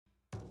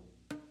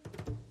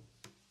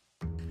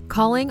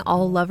Calling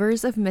all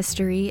lovers of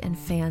mystery and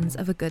fans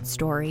of a good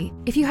story.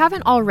 If you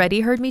haven't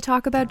already heard me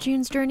talk about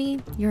June's Journey,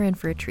 you're in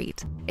for a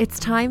treat. It's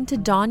time to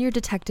don your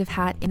detective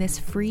hat in this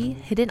free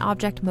hidden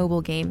object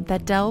mobile game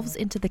that delves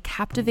into the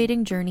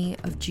captivating journey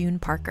of June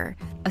Parker,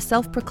 a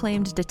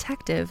self-proclaimed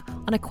detective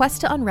on a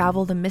quest to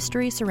unravel the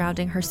mystery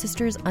surrounding her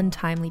sister's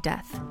untimely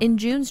death. In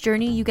June's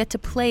Journey, you get to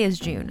play as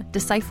June,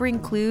 deciphering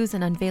clues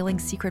and unveiling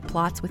secret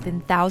plots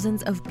within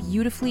thousands of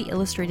beautifully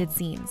illustrated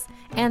scenes.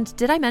 And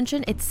did I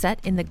mention it's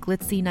set in the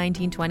glitzy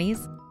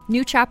 1920s?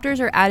 New chapters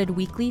are added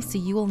weekly, so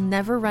you will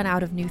never run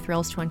out of new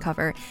thrills to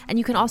uncover, and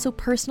you can also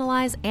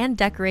personalize and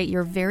decorate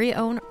your very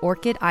own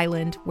Orchid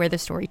Island where the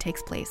story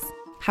takes place.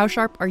 How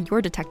sharp are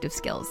your detective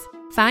skills?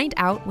 Find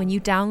out when you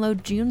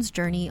download June's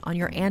Journey on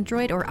your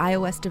Android or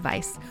iOS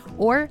device,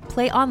 or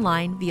play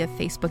online via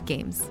Facebook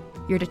Games.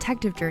 Your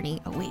detective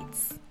journey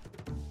awaits.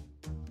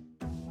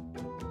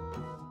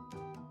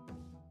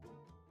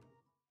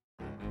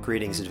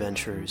 Greetings,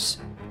 adventurers.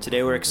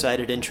 Today we're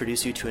excited to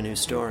introduce you to a new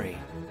story,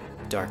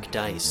 Dark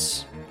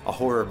Dice, a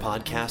horror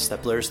podcast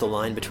that blurs the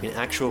line between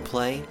actual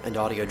play and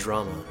audio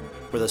drama,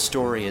 where the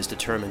story is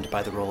determined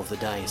by the roll of the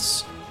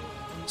dice.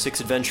 6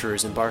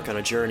 adventurers embark on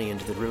a journey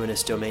into the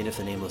ruinous domain of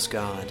the Nameless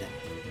God.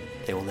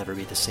 They will never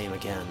be the same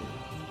again.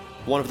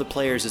 One of the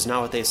players is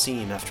not what they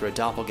seem after a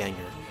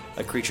doppelganger,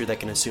 a creature that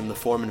can assume the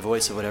form and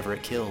voice of whatever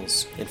it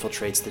kills,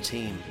 infiltrates the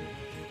team.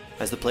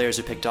 As the players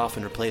are picked off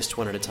and replaced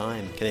one at a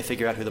time, can they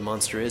figure out who the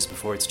monster is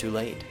before it's too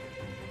late?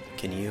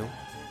 Can you?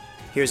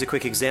 Here's a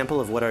quick example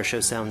of what our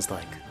show sounds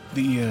like.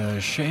 The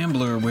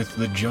shambler with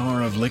the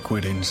jar of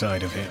liquid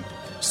inside of him.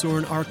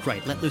 Soren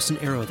Arkwright let loose an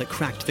arrow that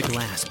cracked the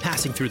glass,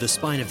 passing through the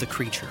spine of the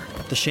creature.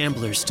 The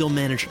shambler still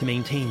managed to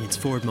maintain its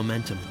forward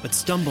momentum, but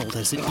stumbled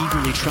as it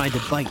eagerly tried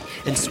to bite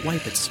and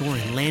swipe at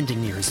Soren,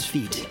 landing near his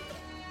feet.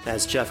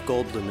 As Jeff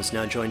Goldblum has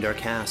now joined our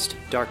cast,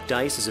 Dark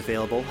Dice is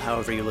available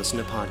however you listen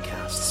to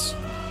podcasts.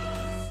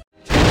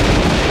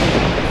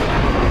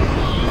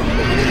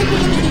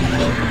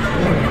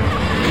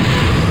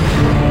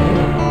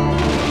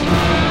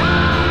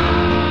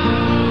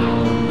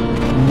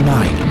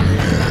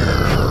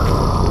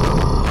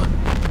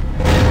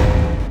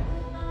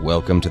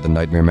 Welcome to the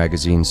Nightmare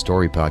Magazine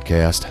Story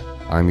Podcast.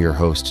 I'm your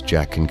host,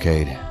 Jack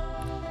Kincaid.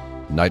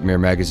 Nightmare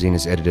Magazine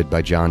is edited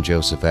by John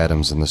Joseph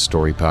Adams, and the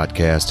Story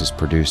Podcast is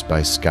produced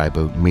by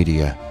Skyboat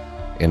Media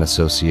in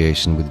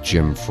association with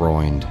Jim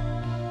Freund.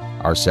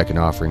 Our second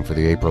offering for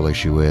the April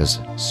issue is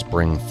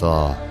Spring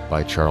Thaw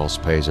by Charles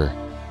Payseur.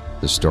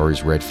 The story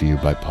is read for you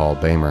by Paul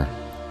Bamer.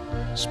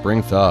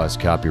 Spring Thaw is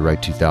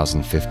copyright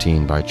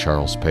 2015 by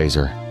Charles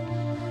Payseur.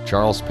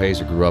 Charles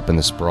Payseur grew up in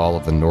the sprawl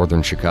of the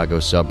northern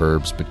Chicago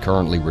suburbs, but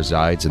currently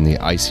resides in the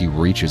icy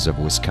reaches of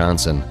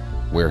Wisconsin,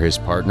 where his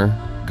partner,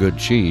 good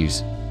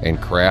cheese,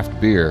 and craft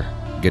beer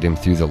get him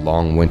through the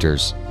long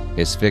winters.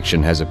 His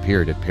fiction has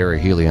appeared at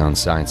Perihelion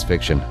Science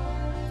Fiction,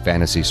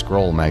 Fantasy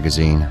Scroll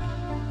Magazine,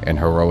 and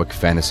Heroic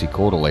Fantasy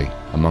Quarterly,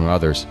 among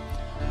others.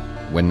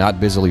 When not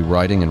busily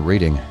writing and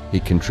reading,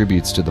 he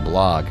contributes to the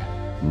blog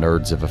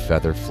Nerds of a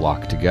Feather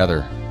Flock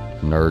Together,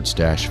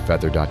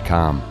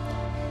 nerds-feather.com,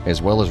 as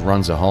well as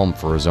runs a home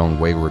for his own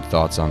wayward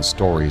thoughts on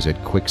stories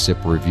at Quicksip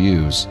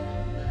Reviews,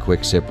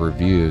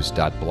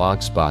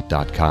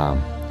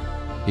 quicksip.blogspot.com.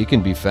 He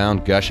can be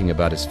found gushing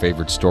about his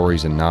favorite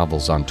stories and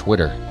novels on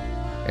Twitter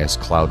as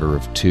Clouder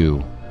of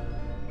Two.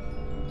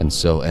 And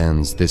so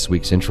ends this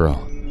week's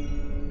intro.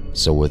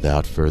 So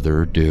without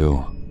further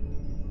ado,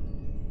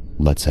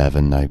 let's have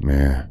a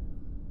nightmare.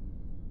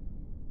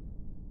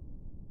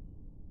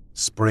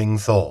 Spring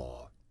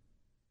Thaw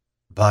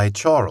by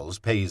Charles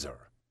Payseur.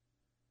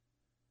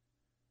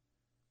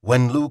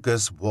 When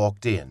Lucas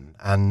walked in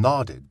and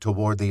nodded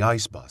toward the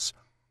ice bus,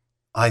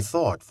 I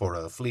thought for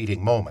a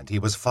fleeting moment he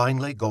was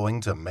finally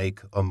going to make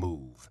a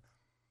move.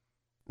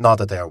 Not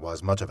that there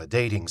was much of a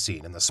dating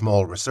scene in the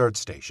small research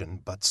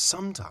station, but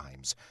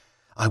sometimes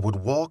I would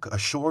walk a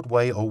short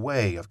way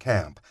away of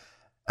camp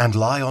and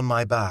lie on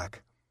my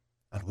back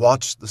and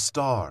watch the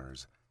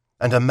stars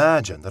and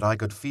imagine that I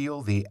could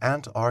feel the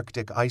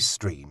Antarctic ice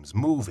streams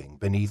moving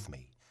beneath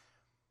me.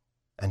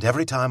 And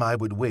every time I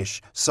would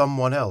wish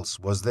someone else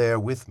was there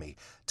with me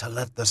to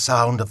let the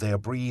sound of their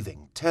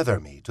breathing tether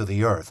me to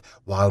the earth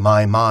while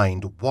my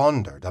mind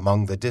wandered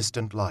among the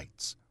distant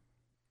lights.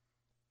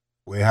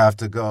 "We have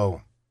to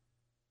go,"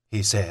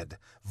 he said,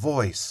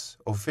 voice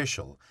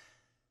official,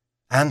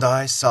 and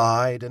I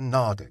sighed and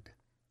nodded,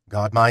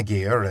 got my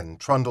gear and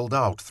trundled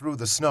out through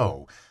the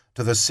snow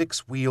to the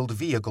 6-wheeled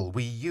vehicle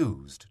we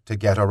used to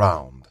get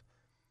around.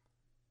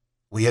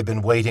 We had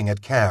been waiting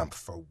at camp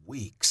for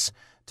weeks,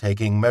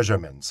 taking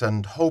measurements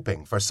and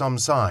hoping for some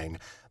sign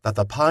that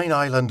the Pine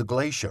Island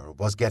Glacier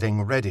was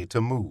getting ready to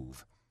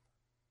move.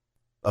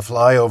 A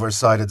flyover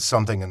sighted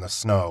something in the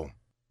snow,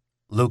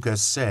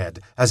 Lucas said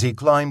as he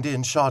climbed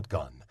in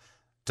shotgun,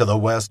 to the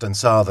west and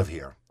south of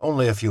here,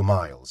 only a few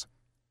miles.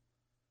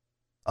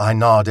 I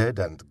nodded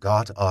and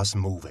got us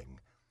moving.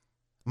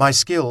 My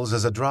skills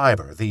as a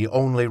driver, the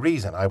only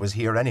reason I was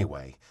here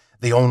anyway,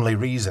 The only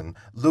reason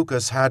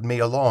Lucas had me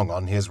along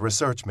on his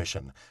research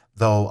mission,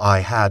 though I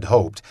had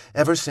hoped,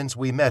 ever since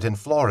we met in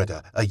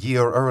Florida a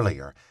year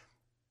earlier,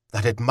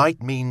 that it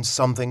might mean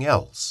something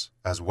else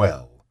as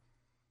well.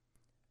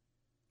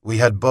 We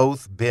had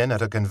both been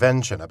at a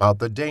convention about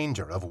the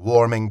danger of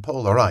warming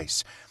polar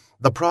ice,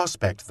 the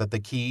prospect that the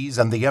Keys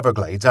and the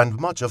Everglades and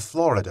much of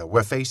Florida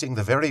were facing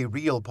the very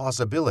real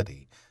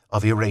possibility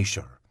of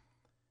erasure.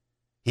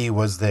 He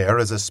was there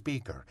as a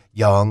speaker,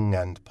 young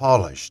and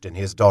polished in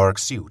his dark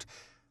suit,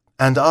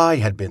 and I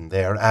had been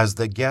there as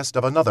the guest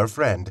of another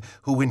friend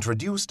who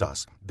introduced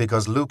us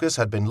because Lucas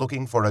had been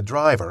looking for a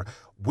driver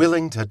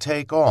willing to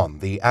take on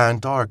the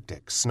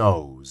Antarctic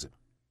snows.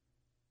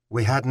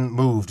 We hadn't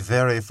moved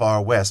very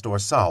far west or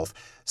south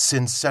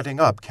since setting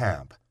up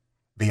camp.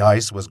 The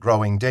ice was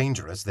growing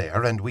dangerous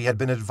there, and we had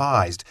been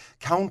advised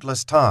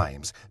countless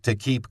times to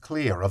keep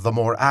clear of the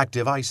more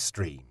active ice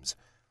streams.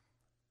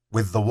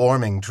 With the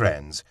warming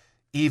trends,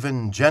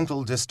 even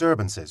gentle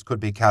disturbances could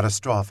be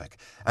catastrophic,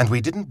 and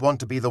we didn't want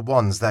to be the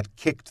ones that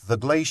kicked the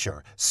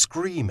glacier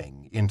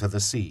screaming into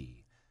the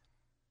sea.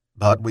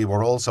 But we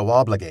were also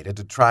obligated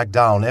to track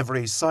down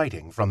every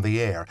sighting from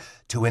the air,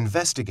 to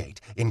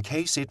investigate in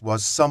case it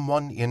was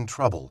someone in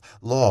trouble,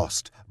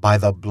 lost by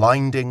the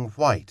blinding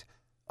white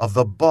of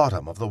the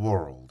bottom of the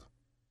world.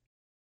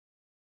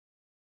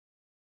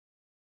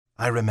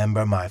 I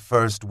remember my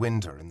first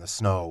winter in the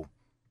snow.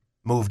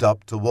 Moved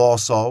up to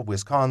Wausau,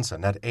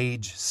 Wisconsin at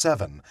age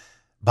 7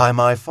 by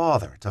my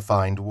father to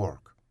find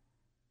work.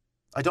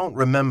 I don't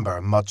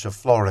remember much of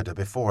Florida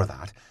before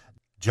that,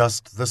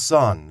 just the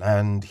sun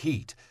and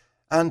heat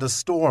and a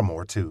storm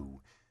or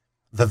two,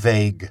 the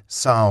vague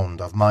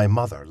sound of my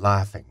mother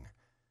laughing.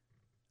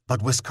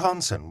 But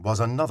Wisconsin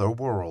was another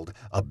world,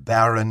 a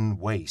barren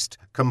waste,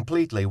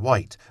 completely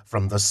white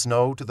from the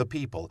snow to the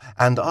people,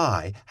 and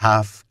I,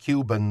 half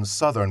Cuban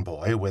southern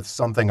boy with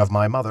something of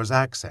my mother's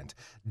accent,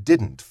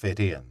 didn't fit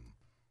in.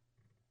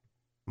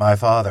 My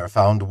father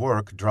found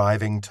work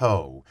driving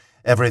tow,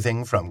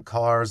 everything from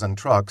cars and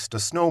trucks to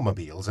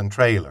snowmobiles and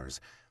trailers.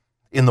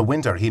 In the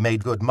winter he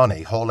made good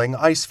money hauling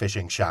ice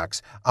fishing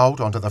shacks out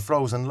onto the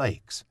frozen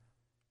lakes.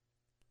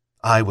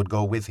 I would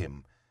go with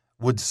him,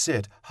 would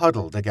sit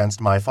huddled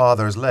against my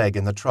father's leg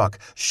in the truck,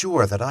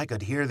 sure that I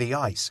could hear the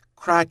ice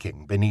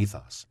cracking beneath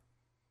us.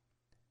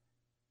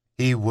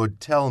 He would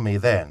tell me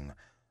then,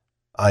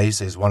 "Ice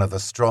is one of the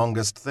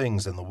strongest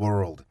things in the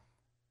world.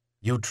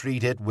 You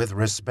treat it with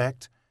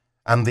respect,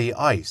 and the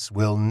ice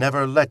will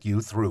never let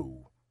you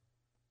through."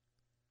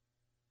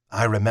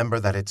 I remember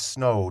that it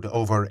snowed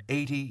over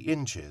 80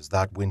 inches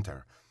that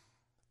winter,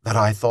 that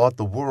I thought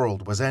the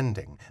world was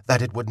ending,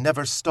 that it would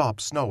never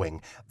stop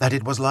snowing, that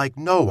it was like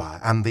Noah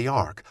and the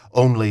ark,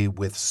 only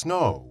with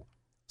snow,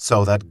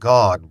 so that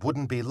God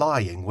wouldn't be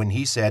lying when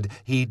he said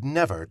he'd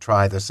never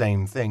try the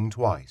same thing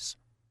twice.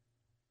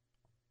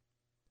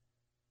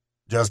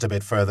 "Just a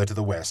bit further to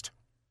the west,"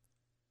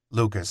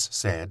 Lucas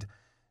said,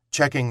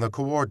 checking the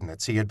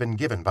coordinates he had been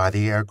given by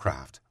the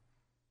aircraft.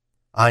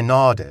 I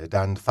nodded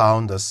and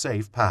found a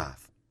safe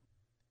path.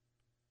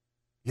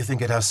 "You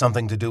think it has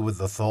something to do with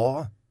the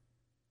Thaw?"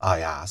 I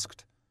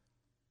asked.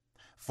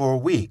 For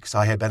weeks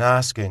I had been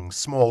asking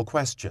small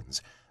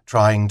questions,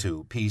 trying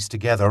to piece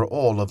together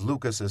all of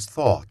Lucas's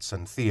thoughts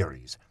and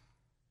theories.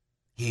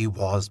 He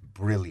was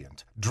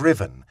brilliant,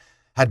 driven,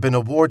 had been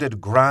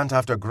awarded grant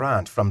after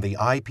grant from the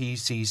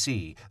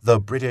IPCC, the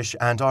British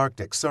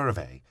Antarctic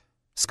Survey,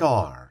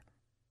 SCAR.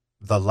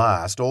 The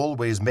last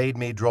always made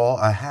me draw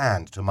a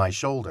hand to my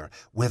shoulder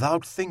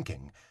without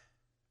thinking,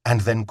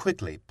 and then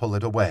quickly pull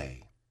it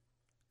away.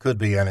 "Could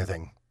be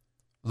anything,"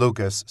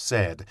 Lucas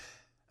said,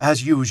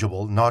 as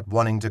usual not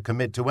wanting to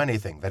commit to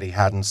anything that he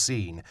hadn't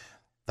seen,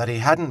 that he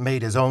hadn't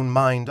made his own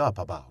mind up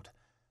about.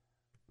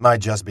 "Might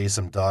just be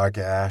some dark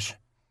ash.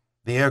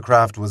 The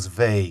aircraft was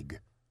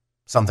vague.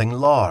 Something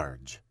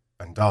large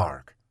and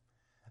dark.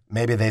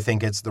 Maybe they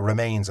think it's the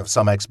remains of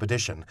some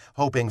expedition,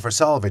 hoping for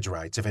salvage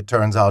rights if it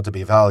turns out to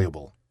be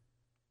valuable."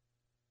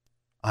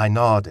 I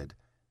nodded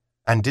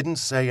and didn't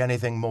say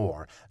anything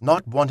more,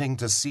 not wanting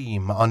to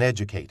seem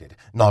uneducated,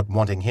 not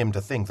wanting him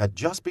to think that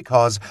just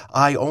because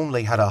I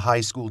only had a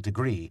high school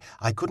degree,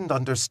 I couldn't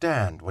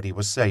understand what he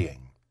was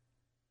saying.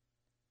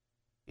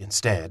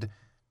 Instead,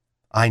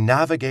 I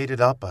navigated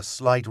up a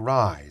slight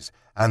rise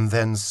and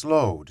then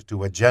slowed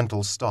to a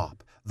gentle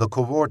stop, the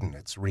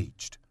coordinates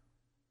reached.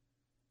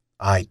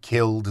 I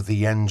killed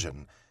the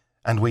engine,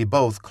 and we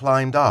both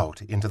climbed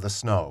out into the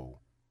snow.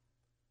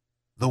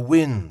 The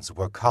winds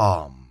were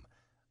calm,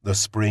 the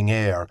spring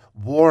air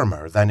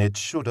warmer than it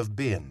should have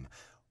been,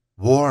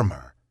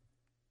 warmer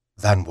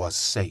than was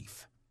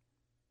safe.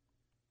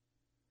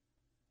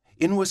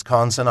 In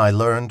Wisconsin, I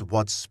learned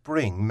what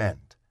spring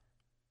meant.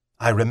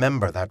 I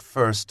remember that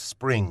first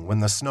spring when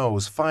the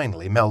snows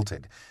finally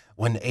melted,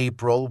 when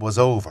April was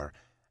over,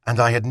 and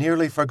I had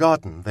nearly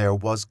forgotten there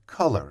was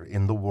color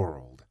in the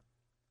world.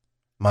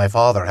 My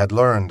father had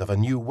learned of a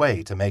new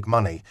way to make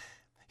money.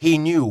 He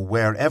knew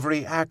where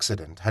every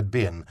accident had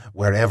been,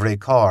 where every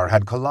car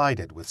had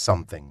collided with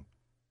something.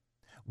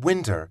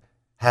 Winter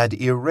had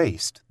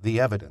erased the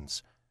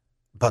evidence,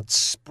 But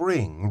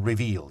spring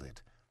revealed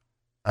it,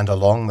 and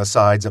along the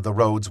sides of the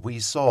roads we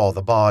saw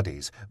the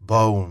bodies,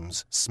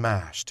 bones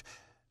smashed,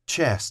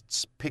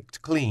 chests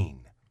picked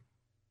clean.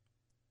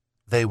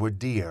 They were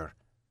deer,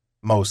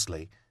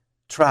 mostly,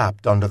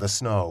 trapped under the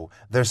snow,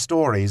 their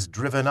stories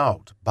driven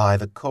out by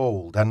the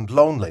cold and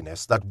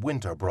loneliness that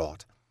winter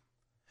brought.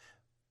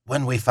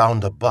 When we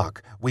found a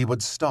buck, we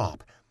would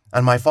stop,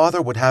 and my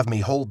father would have me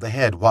hold the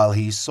head while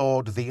he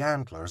sawed the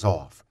antlers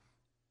off.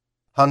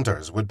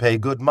 Hunters would pay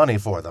good money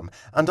for them,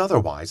 and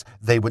otherwise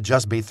they would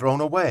just be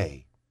thrown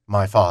away,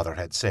 my father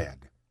had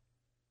said.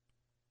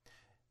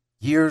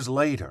 Years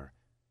later,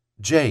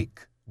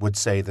 Jake would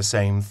say the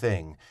same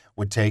thing,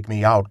 would take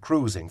me out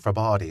cruising for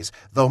bodies,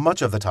 though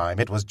much of the time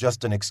it was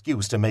just an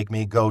excuse to make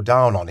me go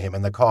down on him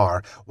in the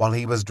car while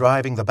he was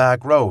driving the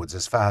back roads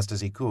as fast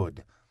as he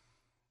could.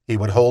 He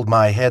would hold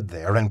my head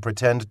there and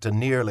pretend to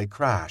nearly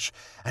crash,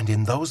 and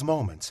in those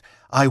moments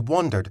I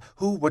wondered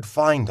who would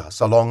find us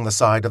along the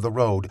side of the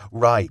road,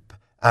 ripe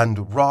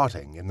and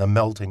rotting in the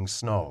melting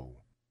snow.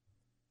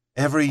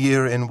 Every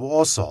year in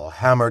Warsaw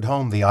hammered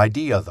home the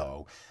idea,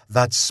 though,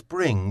 that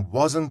spring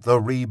wasn't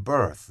the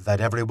rebirth that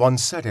everyone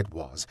said it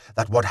was,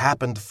 that what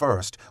happened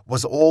first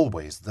was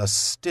always the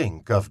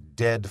stink of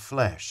dead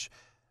flesh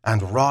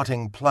and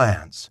rotting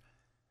plants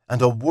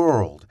and a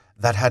world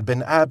that had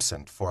been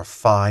absent for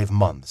 5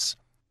 months.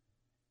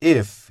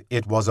 If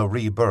it was a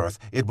rebirth,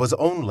 it was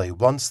only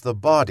once the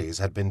bodies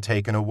had been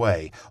taken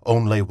away,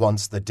 only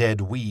once the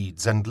dead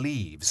weeds and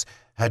leaves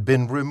had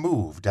been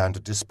removed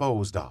and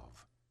disposed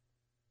of.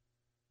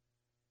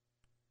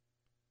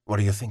 "What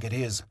do you think it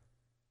is?"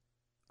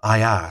 I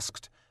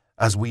asked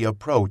as we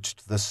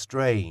approached the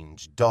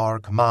strange,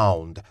 dark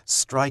mound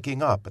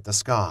striking up at the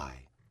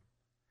sky.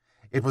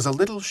 It was a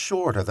little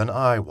shorter than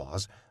I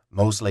was,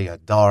 mostly a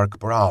dark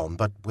brown,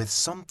 but with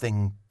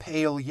something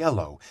pale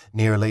yellow,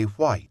 nearly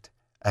white,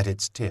 at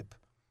its tip.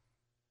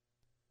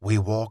 We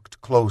walked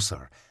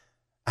closer,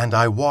 and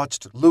I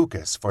watched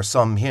Lucas for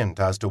some hint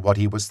as to what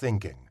he was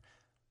thinking.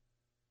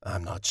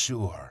 "I'm not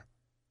sure,"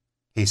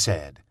 he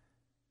said,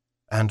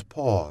 and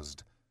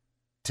paused,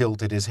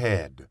 tilted his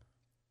head.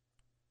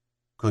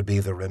 "Could be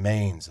the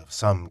remains of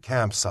some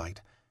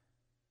campsite.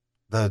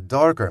 The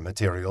darker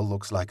material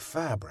looks like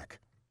fabric."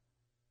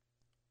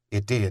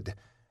 It did,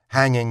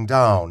 hanging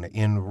down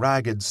in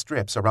ragged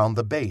strips around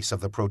the base of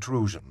the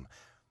protrusion.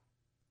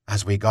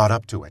 As we got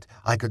up to it,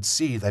 I could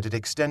see that it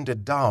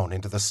extended down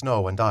into the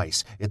snow and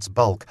ice, its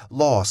bulk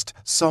lost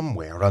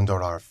somewhere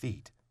under our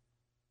feet.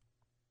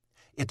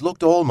 It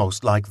looked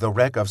almost like the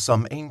wreck of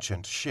some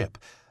ancient ship,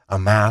 a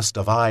mast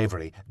of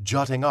ivory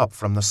jutting up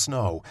from the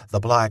snow, the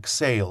black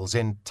sails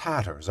in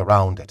tatters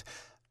around it.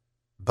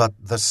 But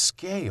the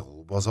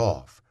scale was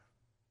off,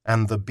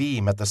 and the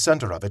beam at the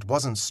center of it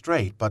wasn't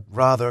straight but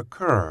rather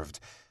curved,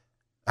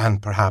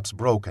 and perhaps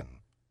broken.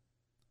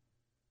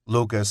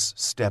 Lucas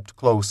stepped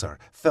closer,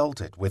 felt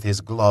it with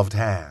his gloved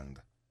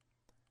hand.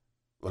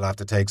 "We'll have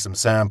to take some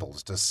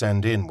samples to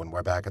send in when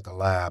we're back at the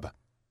lab,"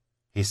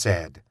 he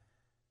said.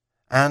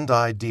 And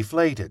I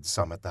deflated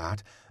some at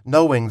that,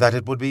 knowing that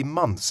it would be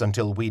months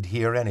until we'd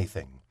hear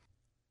anything.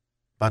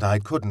 But I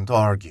couldn't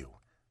argue.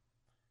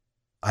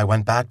 I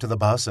went back to the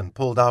bus and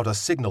pulled out a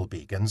signal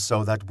beacon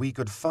so that we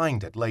could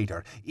find it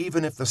later,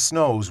 even if the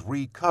snows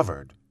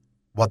recovered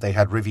what they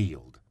had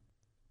revealed.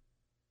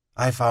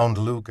 I found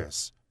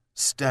Lucas,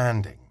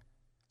 standing,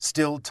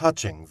 still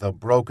touching the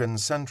broken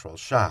central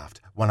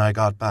shaft when I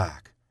got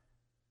back.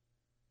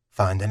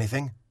 "Find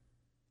anything?"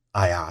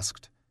 I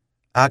asked,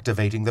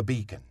 activating the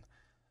beacon.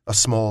 A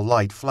small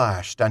light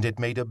flashed and it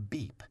made a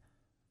beep,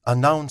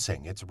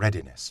 announcing its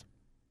readiness.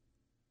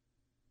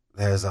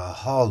 "There's a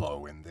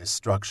hollow in this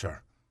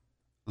structure,"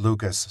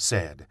 Lucas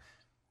said,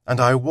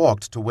 and I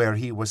walked to where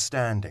he was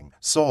standing,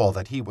 saw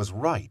that he was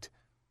right.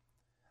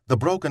 The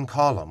broken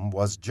column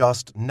was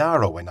just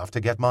narrow enough to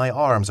get my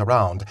arms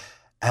around,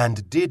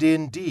 and did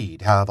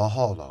indeed have a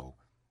hollow,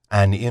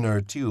 an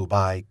inner tube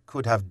I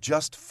could have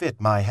just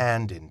fit my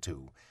hand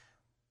into.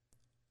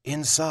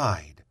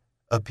 Inside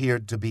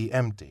appeared to be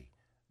empty,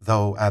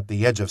 though at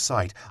the edge of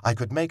sight I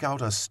could make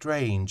out a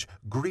strange,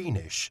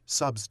 greenish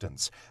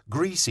substance,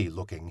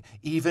 greasy-looking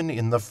even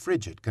in the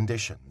frigid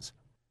conditions.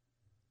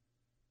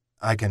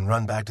 "I can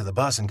run back to the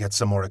bus and get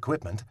some more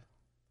equipment,"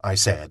 I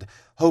said,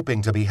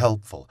 hoping to be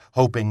helpful,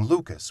 hoping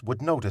Lucas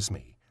would notice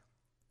me.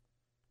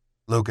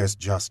 Lucas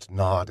just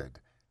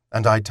nodded,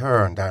 and I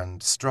turned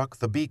and struck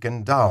the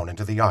beacon down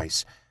into the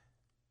ice,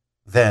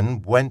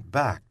 then went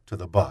back to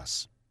the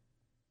bus.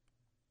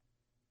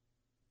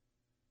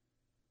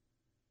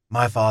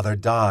 My father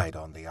died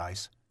on the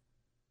ice.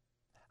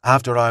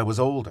 After I was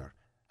older,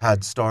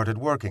 had started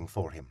working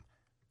for him,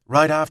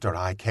 right after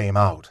I came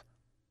out.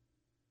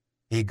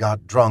 He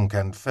got drunk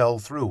and fell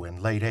through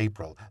in late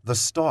April, the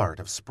start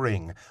of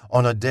spring,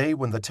 on a day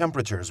when the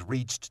temperatures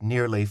reached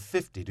nearly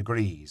 50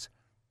 degrees.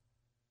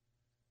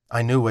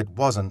 I knew it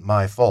wasn't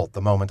my fault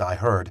the moment I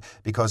heard,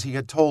 because he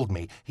had told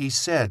me, he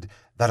said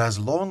that as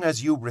long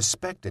as you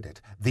respected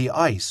it, the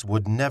ice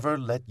would never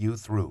let you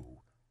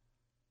through.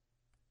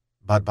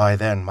 but by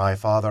then my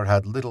father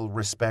had little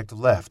respect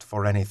left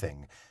for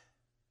anything,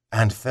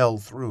 and fell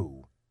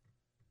through,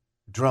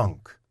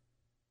 drunk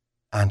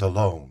and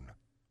alone.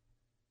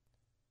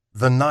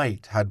 The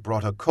night had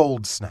brought a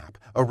cold snap,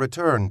 a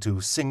return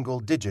to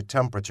single-digit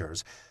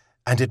temperatures,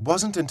 and it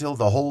wasn't until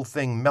the whole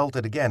thing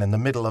melted again in the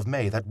middle of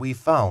May that we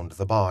found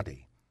the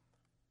body.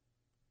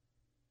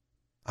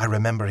 I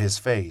remember his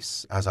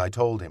face as I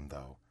told him,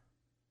 though,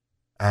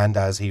 and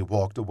as he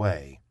walked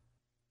away.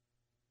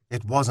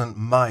 It wasn't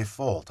my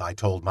fault, I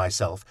told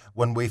myself,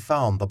 when we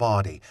found the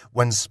body,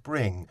 when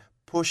spring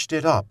pushed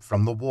it up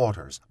from the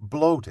waters,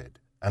 bloated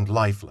and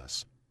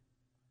lifeless.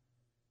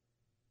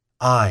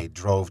 I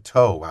drove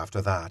tow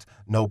after that,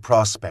 no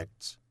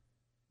prospects,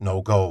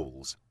 no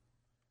goals.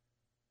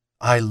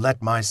 I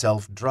let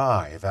myself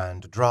drive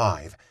and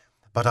drive,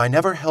 but I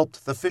never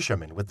helped the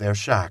fishermen with their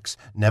shacks,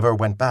 never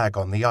went back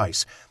on the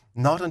ice,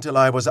 not until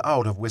I was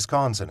out of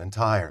Wisconsin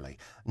entirely,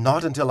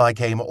 not until I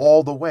came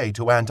all the way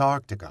to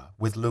Antarctica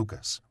with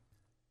Lucas.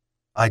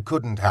 I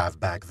couldn't have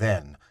back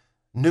then,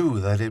 knew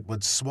that it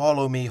would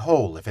swallow me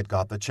whole if it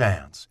got the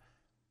chance.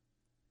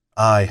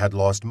 I had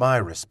lost my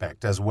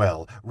respect as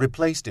well,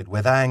 replaced it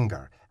with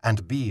anger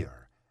and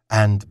beer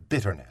and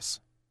bitterness.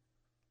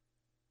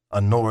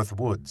 A North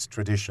Woods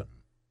tradition.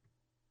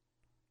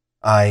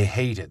 I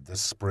hated the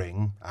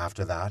spring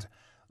after that,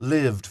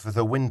 lived for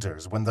the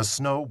winters when the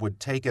snow would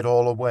take it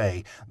all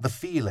away, the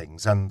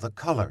feelings and the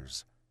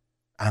colors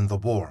and the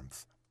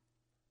warmth.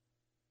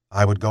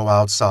 I would go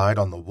outside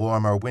on the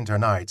warmer winter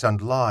nights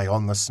and lie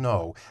on the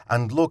snow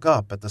and look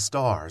up at the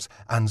stars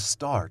and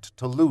start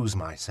to lose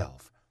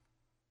myself.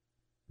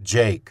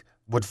 Jake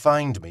would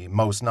find me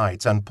most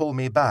nights and pull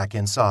me back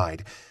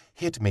inside,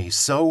 hit me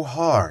so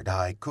hard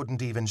I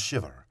couldn't even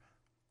shiver.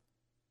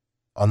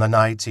 On the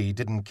nights he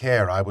didn't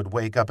care I would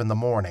wake up in the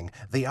morning,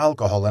 the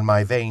alcohol in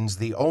my veins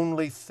the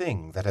only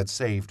thing that had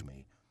saved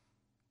me.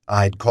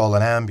 I'd call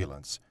an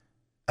ambulance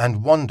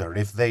and wonder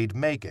if they'd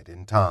make it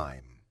in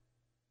time.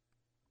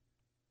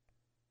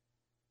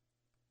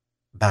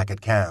 Back at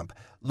camp,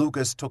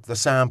 Lucas took the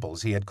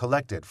samples he had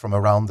collected from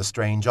around the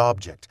strange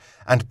object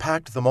and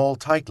packed them all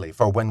tightly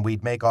for when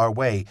we'd make our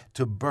way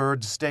to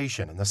Bird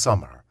Station in the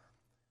summer.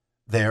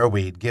 There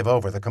we'd give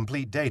over the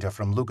complete data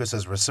from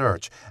Lucas's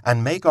research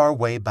and make our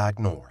way back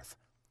north.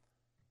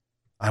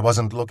 I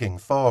wasn't looking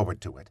forward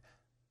to it,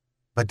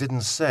 but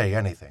didn't say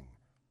anything.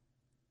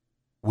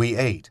 We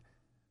ate,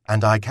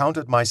 and I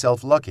counted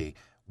myself lucky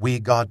we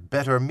got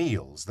better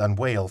meals than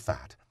whale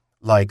fat,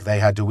 like they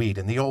had to eat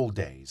in the old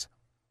days.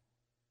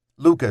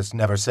 Lucas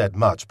never said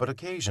much, but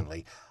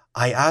occasionally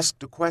I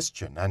asked a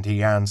question and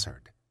he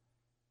answered.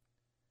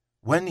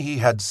 When he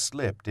had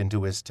slipped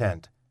into his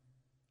tent,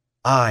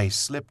 I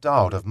slipped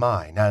out of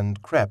mine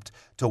and crept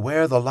to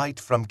where the light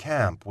from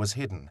camp was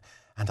hidden,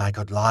 and I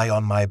could lie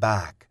on my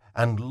back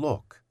and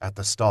look at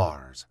the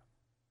stars.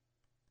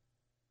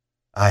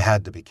 I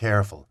had to be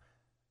careful,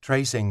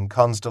 tracing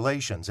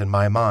constellations in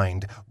my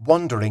mind,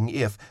 wondering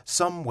if,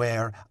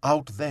 somewhere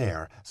out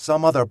there,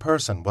 some other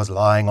person was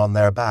lying on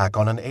their back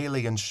on an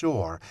alien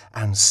shore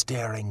and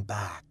staring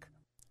back.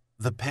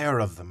 The pair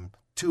of them,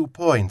 2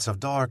 points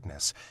of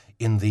darkness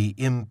in the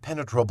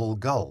impenetrable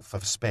gulf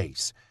of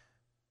space.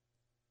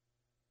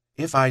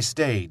 If I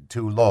stayed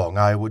too long,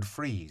 I would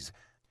freeze,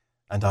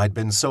 and I'd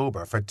been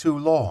sober for too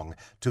long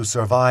to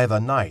survive a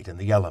night in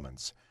the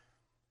elements.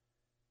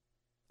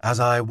 As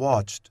I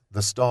watched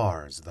the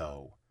stars,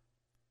 though,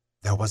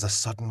 there was a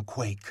sudden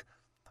quake,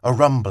 a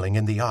rumbling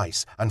in the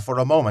ice, and for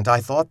a moment I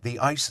thought the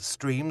ice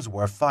streams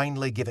were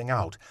finally giving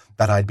out,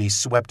 that I'd be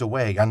swept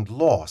away and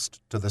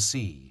lost to the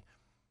sea.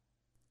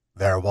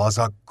 There was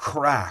a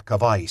crack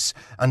of ice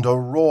and a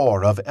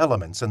roar of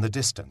elements in the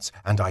distance,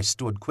 and I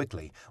stood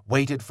quickly,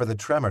 waited for the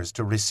tremors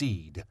to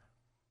recede.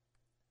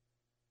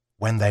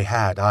 When they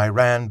had, I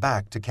ran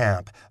back to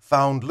camp,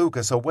 found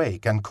Lucas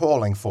awake and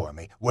calling for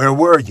me. "Where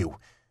were you?"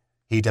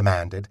 he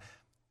demanded,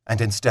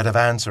 and instead of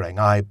answering,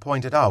 I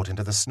pointed out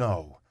into the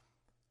snow.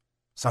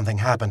 "Something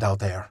happened out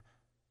there,"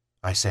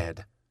 I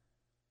said.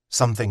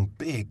 "Something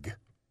big."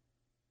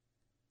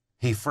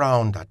 He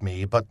frowned at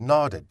me, but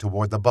nodded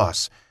toward the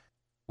bus.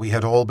 We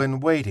had all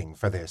been waiting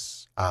for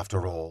this,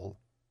 after all.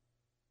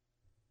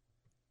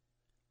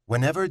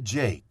 Whenever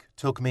Jake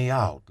took me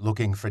out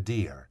looking for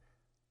deer,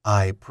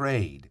 I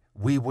prayed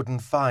we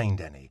wouldn't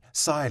find any,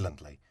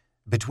 silently,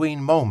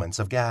 between moments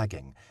of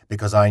gagging,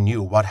 because I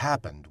knew what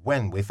happened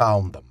when we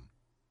found them.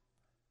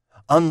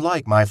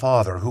 Unlike my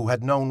father, who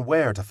had known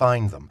where to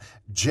find them,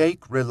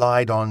 Jake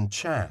relied on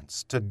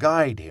chance to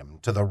guide him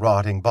to the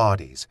rotting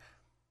bodies.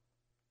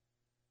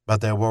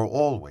 But there were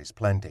always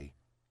plenty.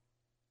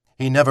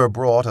 He never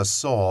brought a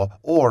saw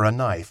or a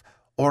knife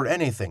or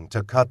anything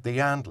to cut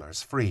the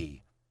antlers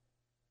free.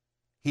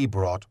 He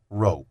brought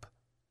rope.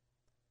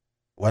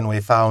 When we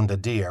found a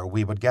deer,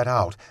 we would get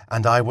out,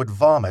 and I would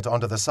vomit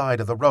onto the side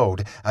of the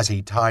road as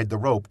he tied the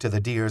rope to the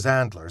deer's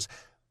antlers,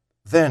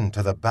 then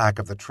to the back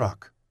of the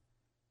truck.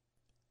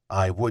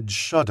 I would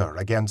shudder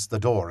against the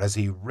door as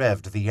he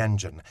revved the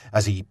engine,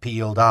 as he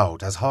peeled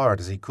out as hard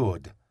as he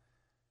could.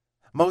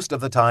 Most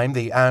of the time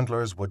the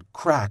antlers would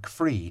crack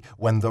free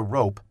when the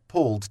rope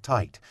pulled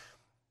tight,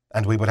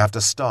 and we would have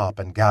to stop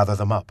and gather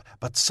them up.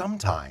 But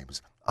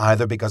sometimes,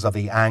 either because of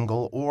the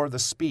angle or the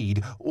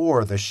speed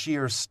or the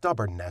sheer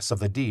stubbornness of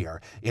the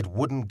deer, it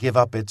wouldn't give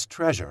up its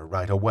treasure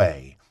right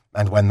away.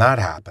 And when that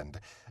happened,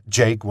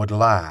 Jake would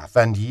laugh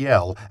and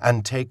yell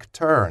and take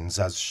turns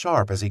as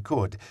sharp as he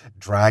could,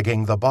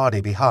 dragging the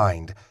body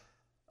behind,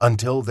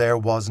 until there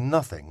was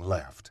nothing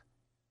left.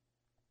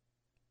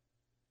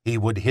 He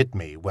would hit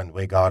me when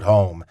we got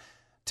home,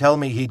 tell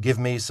me he'd give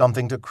me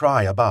something to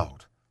cry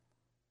about.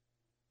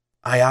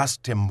 I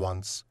asked him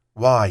once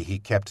why he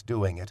kept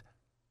doing it.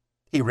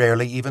 He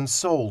rarely even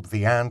sold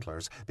the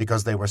antlers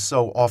because they were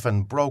so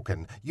often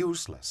broken,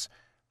 useless.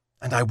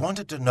 And I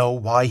wanted to know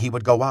why he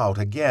would go out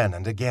again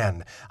and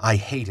again. I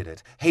hated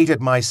it,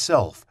 hated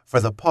myself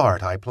for the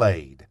part I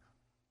played.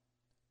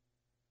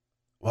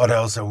 "What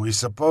else are we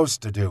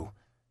supposed to do?"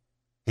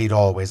 He'd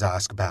always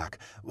ask back.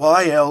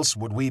 "Why else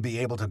would we be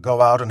able to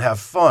go out and have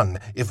fun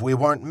if we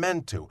weren't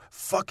meant to?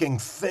 Fucking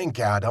think,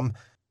 Adam.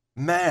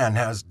 Man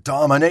has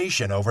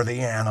domination over the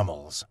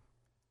animals."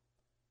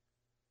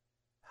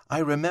 I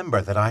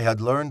remember that I had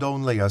learned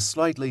only a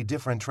slightly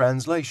different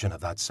translation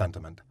of that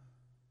sentiment.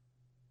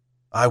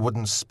 I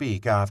wouldn't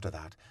speak after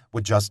that,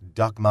 would just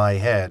duck my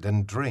head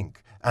and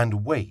drink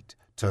and wait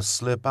to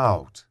slip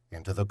out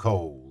into the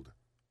cold.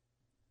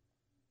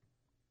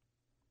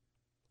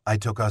 I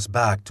took us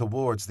back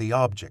towards the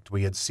object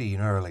we had seen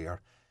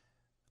earlier,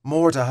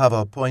 more to have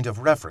a point of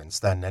reference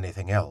than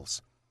anything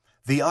else.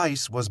 The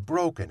ice was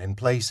broken in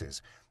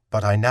places,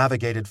 but I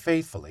navigated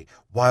faithfully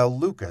while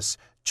Lucas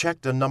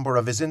checked a number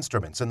of his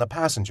instruments in the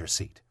passenger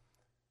seat.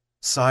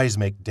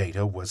 Seismic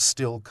data was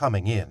still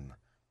coming in.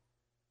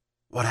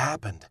 "What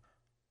happened?"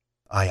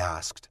 I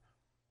asked.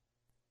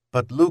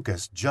 But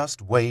Lucas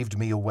just waved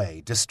me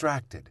away,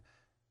 distracted,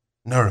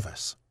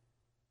 nervous.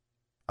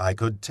 I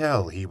could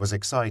tell he was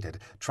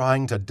excited,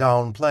 trying to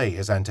downplay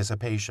his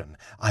anticipation.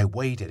 I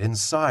waited in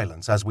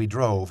silence as we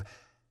drove,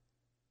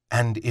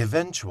 and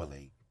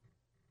eventually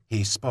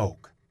he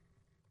spoke.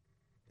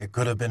 "It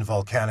could have been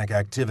volcanic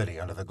activity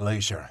under the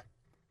glacier,"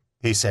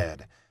 he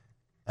said,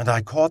 and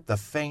I caught the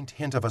faint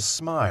hint of a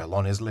smile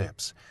on his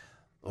lips.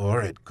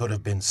 "Or it could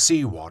have been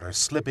seawater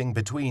slipping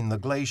between the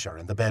glacier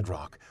and the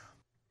bedrock.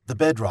 The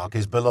bedrock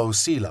is below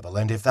sea level,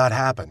 and if that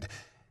happened,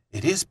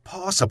 it is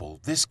possible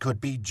this could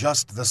be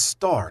just the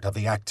start of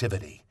the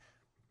activity."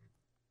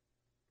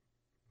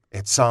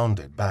 It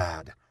sounded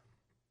bad,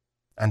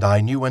 and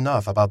I knew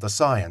enough about the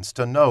science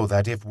to know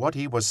that if what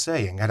he was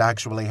saying had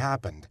actually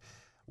happened,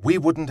 we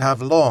wouldn't have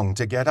long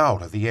to get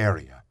out of the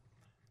area.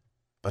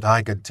 But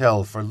I could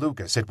tell for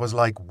Lucas it was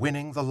like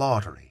winning the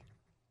lottery.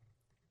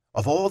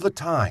 Of all the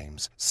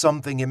times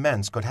something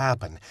immense could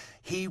happen,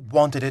 he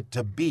wanted it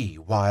to be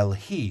while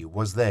he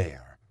was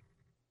there.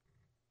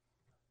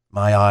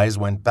 My eyes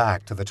went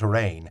back to the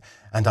terrain,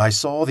 and I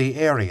saw the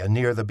area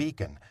near the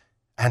beacon,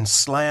 and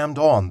slammed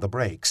on the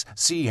brakes,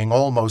 seeing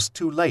almost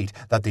too late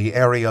that the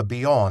area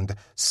beyond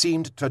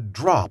seemed to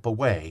drop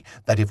away,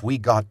 that if we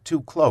got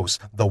too close,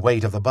 the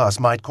weight of the bus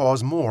might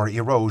cause more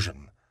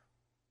erosion.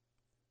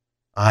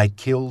 I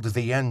killed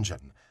the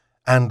engine,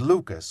 and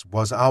Lucas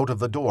was out of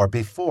the door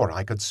before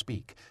I could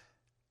speak.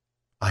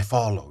 I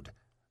followed,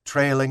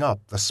 trailing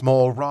up the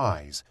small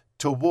rise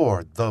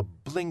toward the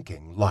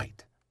blinking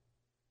light.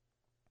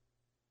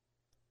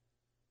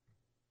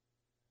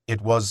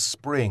 It was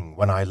spring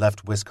when I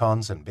left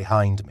Wisconsin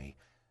behind me.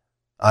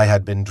 I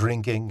had been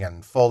drinking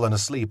and fallen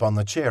asleep on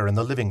the chair in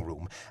the living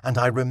room, and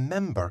I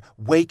remember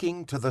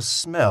waking to the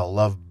smell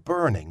of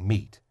burning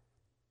meat.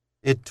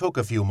 It took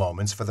a few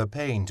moments for the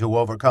pain to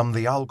overcome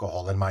the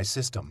alcohol in my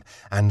system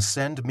and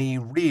send me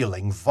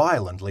reeling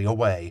violently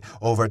away,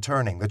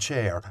 overturning the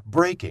chair,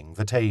 breaking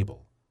the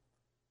table.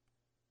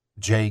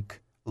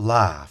 Jake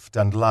laughed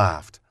and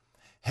laughed,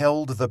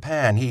 held the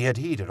pan he had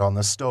heated on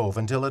the stove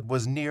until it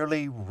was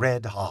nearly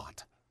red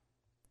hot.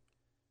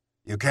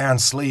 "You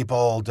can't sleep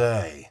all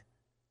day,"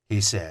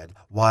 he said,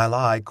 while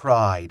I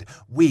cried,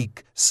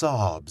 weak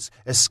sobs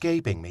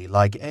escaping me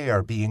like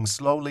air being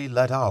slowly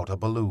let out a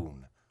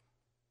balloon.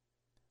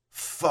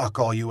 "Fuck,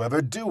 all you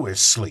ever do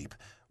is sleep.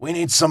 We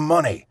need some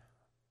money.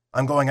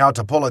 I'm going out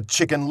to pull a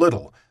Chicken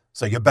Little,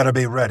 so you better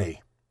be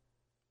ready."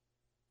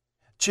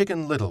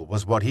 Chicken Little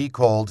was what he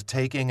called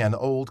taking an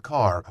old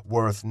car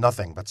worth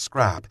nothing but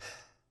scrap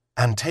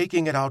and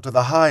taking it out to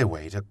the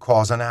highway to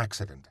cause an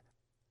accident.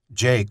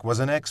 Jake was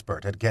an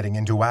expert at getting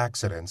into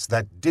accidents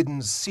that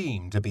didn't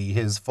seem to be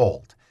his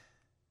fault.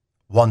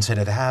 Once it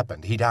had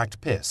happened, he'd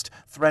act pissed,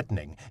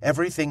 threatening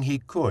everything he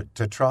could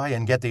to try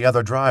and get the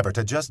other driver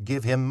to just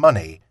give him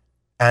money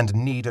and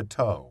need a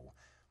tow.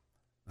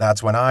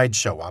 That's when I'd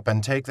show up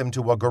and take them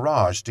to a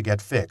garage to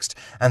get fixed,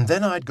 and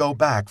then I'd go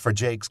back for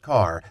Jake's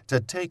car to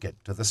take it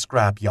to the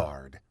scrap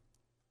yard.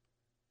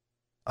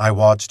 I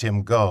watched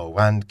him go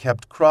and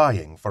kept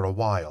crying for a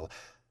while,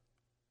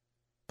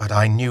 but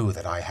I knew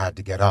that I had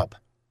to get up.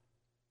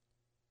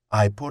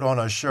 I put on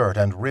a shirt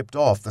and ripped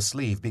off the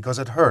sleeve because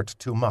it hurt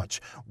too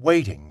much,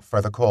 waiting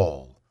for the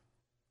call.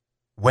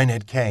 When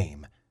it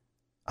came,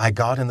 I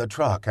got in the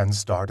truck and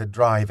started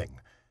driving.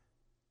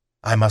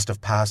 I must have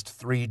passed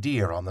 3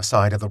 deer on the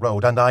side of the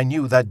road, and I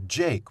knew that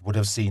Jake would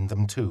have seen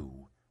them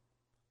too.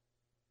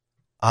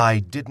 I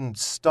didn't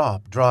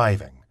stop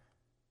driving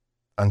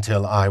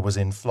until I was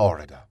in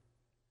Florida.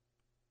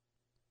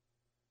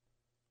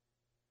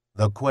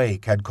 The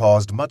quake had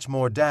caused much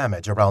more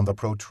damage around the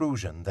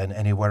protrusion than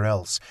anywhere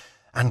else,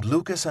 and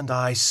Lucas and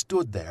I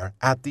stood there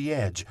at the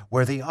edge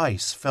where the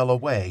ice fell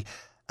away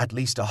at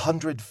least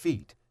 100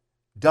 feet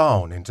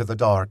down into the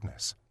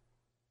darkness.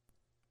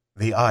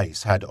 The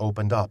ice had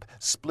opened up,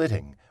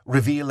 splitting,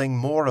 revealing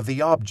more of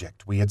the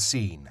object we had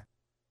seen.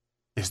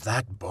 "Is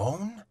that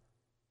bone?"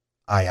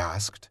 I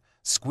asked,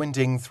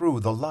 squinting through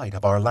the light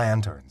of our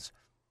lanterns.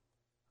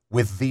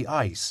 With the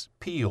ice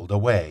peeled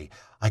away,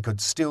 I could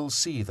still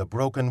see the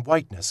broken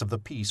whiteness of the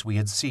piece we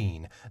had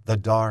seen, the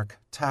dark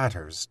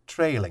tatters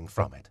trailing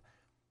from it.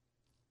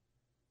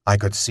 I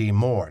could see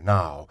more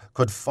now,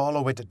 could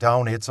follow it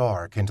down its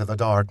arc into the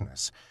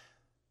darkness.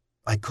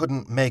 I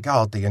couldn't make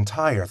out the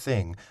entire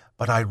thing,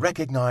 but I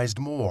recognized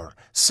more,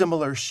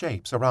 similar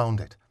shapes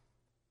around it.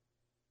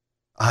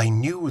 I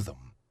knew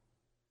them.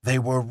 They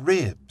were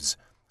ribs,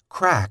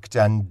 cracked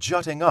and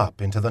jutting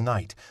up into the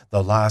night,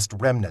 the last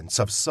remnants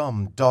of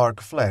some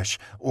dark flesh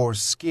or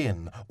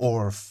skin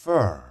or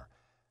fur,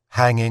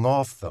 hanging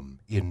off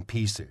them in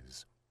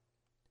pieces.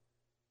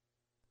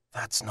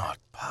 "That's not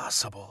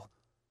possible,"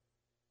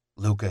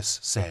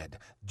 Lucas said,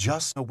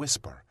 just a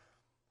whisper,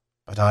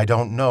 but I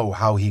don't know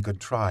how he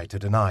could try to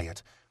deny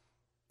it.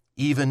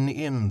 Even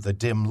in the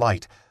dim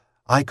light,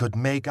 I could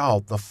make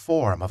out the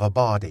form of a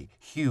body,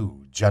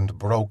 huge and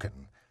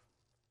broken.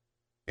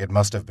 It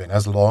must have been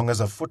as long as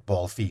a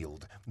football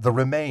field, the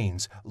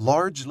remains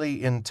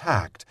largely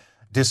intact,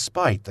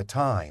 despite the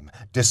time,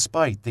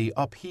 despite the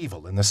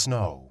upheaval in the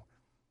snow.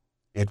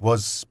 It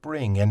was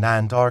spring in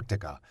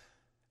Antarctica,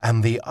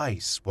 and the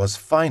ice was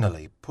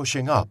finally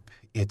pushing up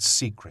its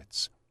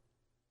secrets.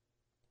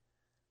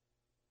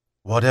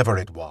 Whatever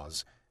it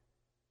was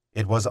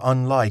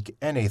unlike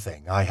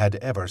anything I had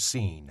ever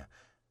seen.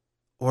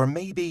 Or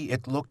maybe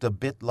it looked a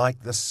bit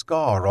like the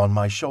scar on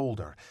my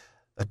shoulder,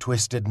 a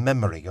twisted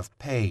memory of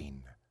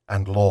pain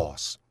and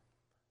loss.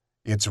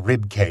 Its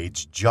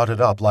ribcage jutted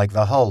up like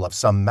the hull of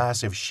some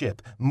massive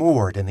ship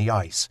moored in the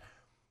ice.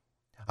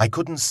 I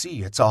couldn't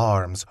see its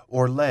arms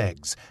or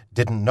legs,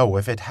 didn't know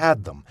if it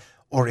had them,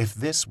 or if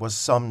this was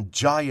some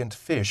giant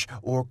fish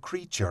or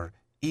creature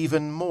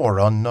even more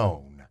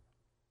unknown.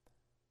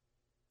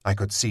 I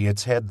could see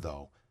its head,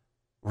 though,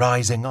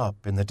 rising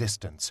up in the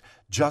distance,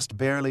 just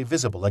barely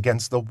visible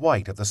against the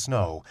white of the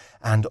snow,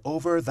 and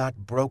over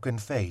that broken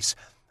face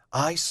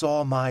I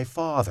saw my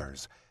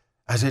father's,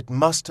 as it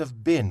must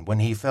have been when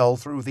he fell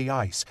through the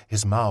ice,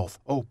 his mouth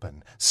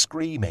open,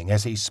 screaming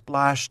as he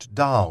splashed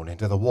down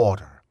into the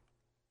water.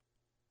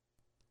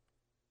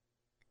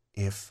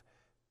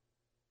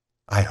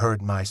 I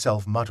heard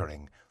myself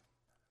muttering,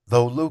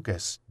 though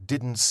Lucas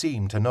didn't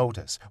seem to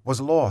notice, was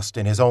lost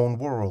in his own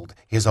world,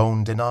 his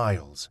own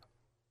denials.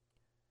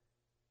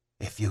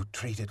 "If you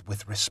treat it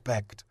with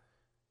respect,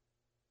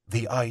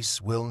 the ice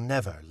will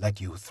never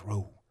let you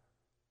through."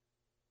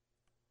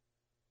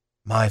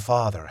 My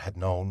father had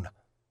known,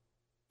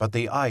 but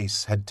the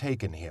ice had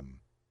taken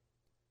him.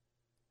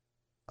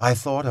 I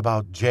thought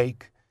about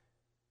Jake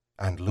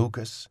and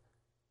Lucas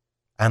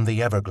and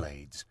the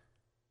Everglades,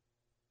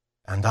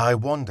 and I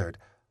wondered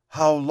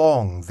how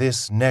long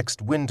this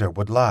next winter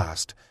would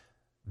last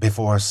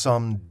before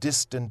some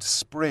distant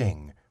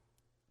spring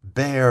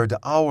bared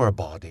our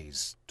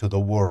bodies to the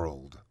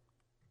world.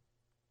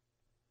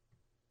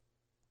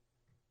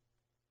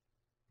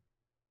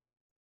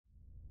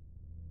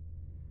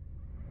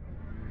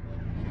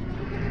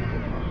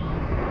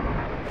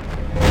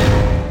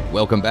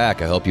 Welcome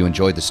back. I hope you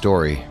enjoyed the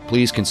story.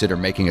 Please consider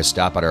making a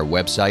stop at our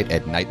website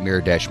at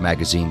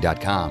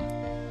nightmare-magazine.com.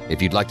 If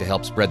you'd like to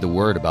help spread the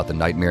word about the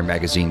Nightmare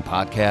Magazine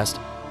podcast,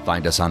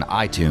 find us on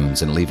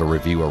iTunes and leave a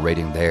review or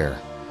rating there.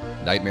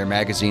 Nightmare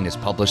Magazine is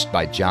published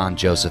by John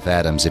Joseph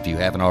Adams. If you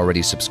haven't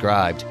already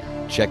subscribed,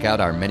 check out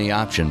our many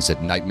options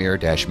at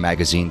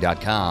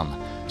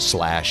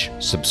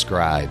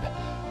nightmare-magazine.com/subscribe.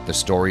 The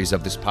stories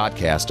of this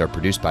podcast are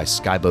produced by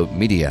Skyboat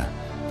Media,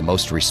 the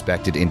most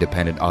respected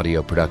independent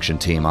audio production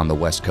team on the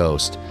West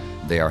Coast.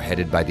 They are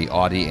headed by the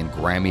Audie and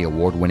Grammy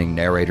award-winning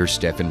narrators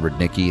Stefan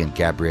Rudnicki and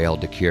Gabrielle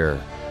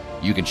DeCure.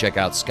 You can check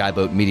out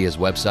Skyboat Media's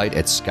website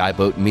at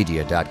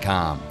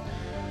skyboatmedia.com.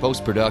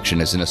 Post-production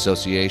is in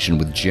association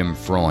with Jim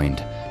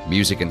Freund.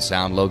 Music and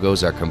sound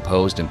logos are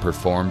composed and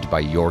performed by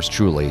yours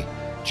truly,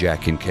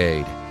 Jack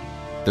Kincaid.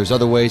 There's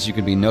other ways you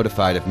can be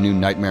notified of new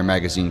Nightmare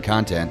Magazine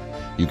content.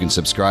 You can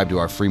subscribe to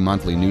our free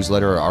monthly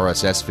newsletter or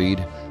RSS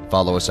feed,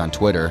 follow us on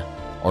Twitter,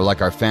 or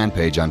like our fan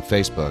page on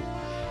Facebook.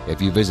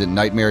 If you visit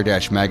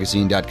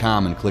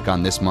nightmare-magazine.com and click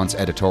on this month's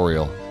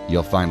editorial,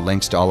 you'll find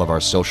links to all of our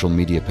social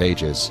media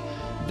pages.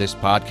 This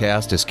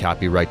podcast is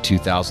copyright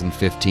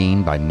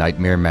 2015 by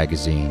Nightmare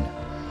Magazine.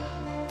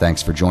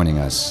 Thanks for joining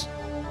us.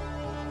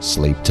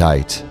 Sleep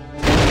tight.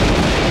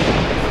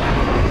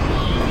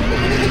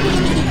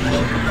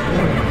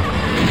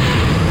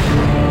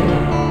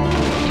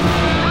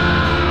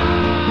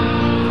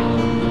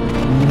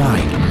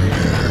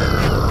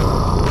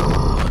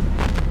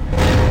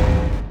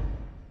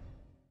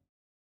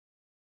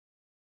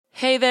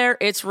 Hey there,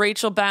 it's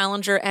Rachel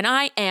Ballinger, and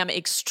I am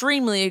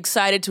extremely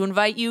excited to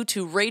invite you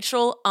to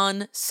Rachel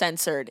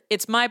Uncensored.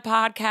 It's my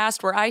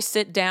podcast where I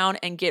sit down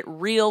and get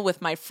real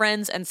with my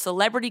friends and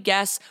celebrity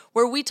guests,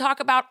 where we talk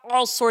about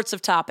all sorts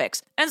of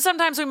topics. And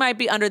sometimes we might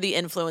be under the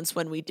influence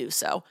when we do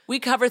so. We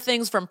cover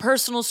things from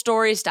personal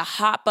stories to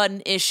hot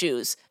button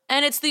issues.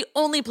 And it's the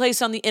only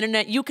place on the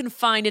internet you can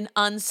find an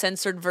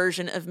uncensored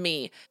version of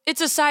me. It's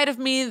a side of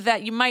me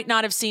that you might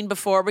not have seen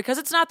before because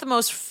it's not the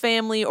most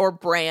family or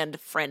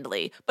brand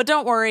friendly. But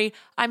don't worry,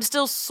 I'm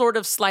still sort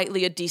of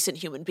slightly a decent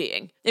human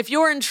being. If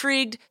you're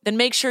intrigued, then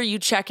make sure you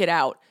check it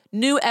out.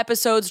 New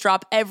episodes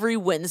drop every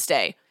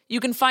Wednesday. You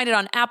can find it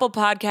on Apple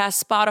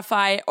Podcasts,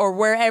 Spotify, or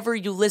wherever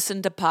you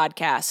listen to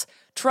podcasts.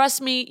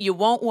 Trust me, you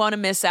won't want to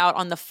miss out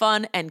on the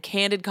fun and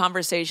candid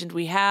conversations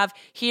we have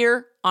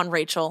here on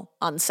Rachel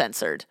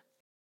Uncensored.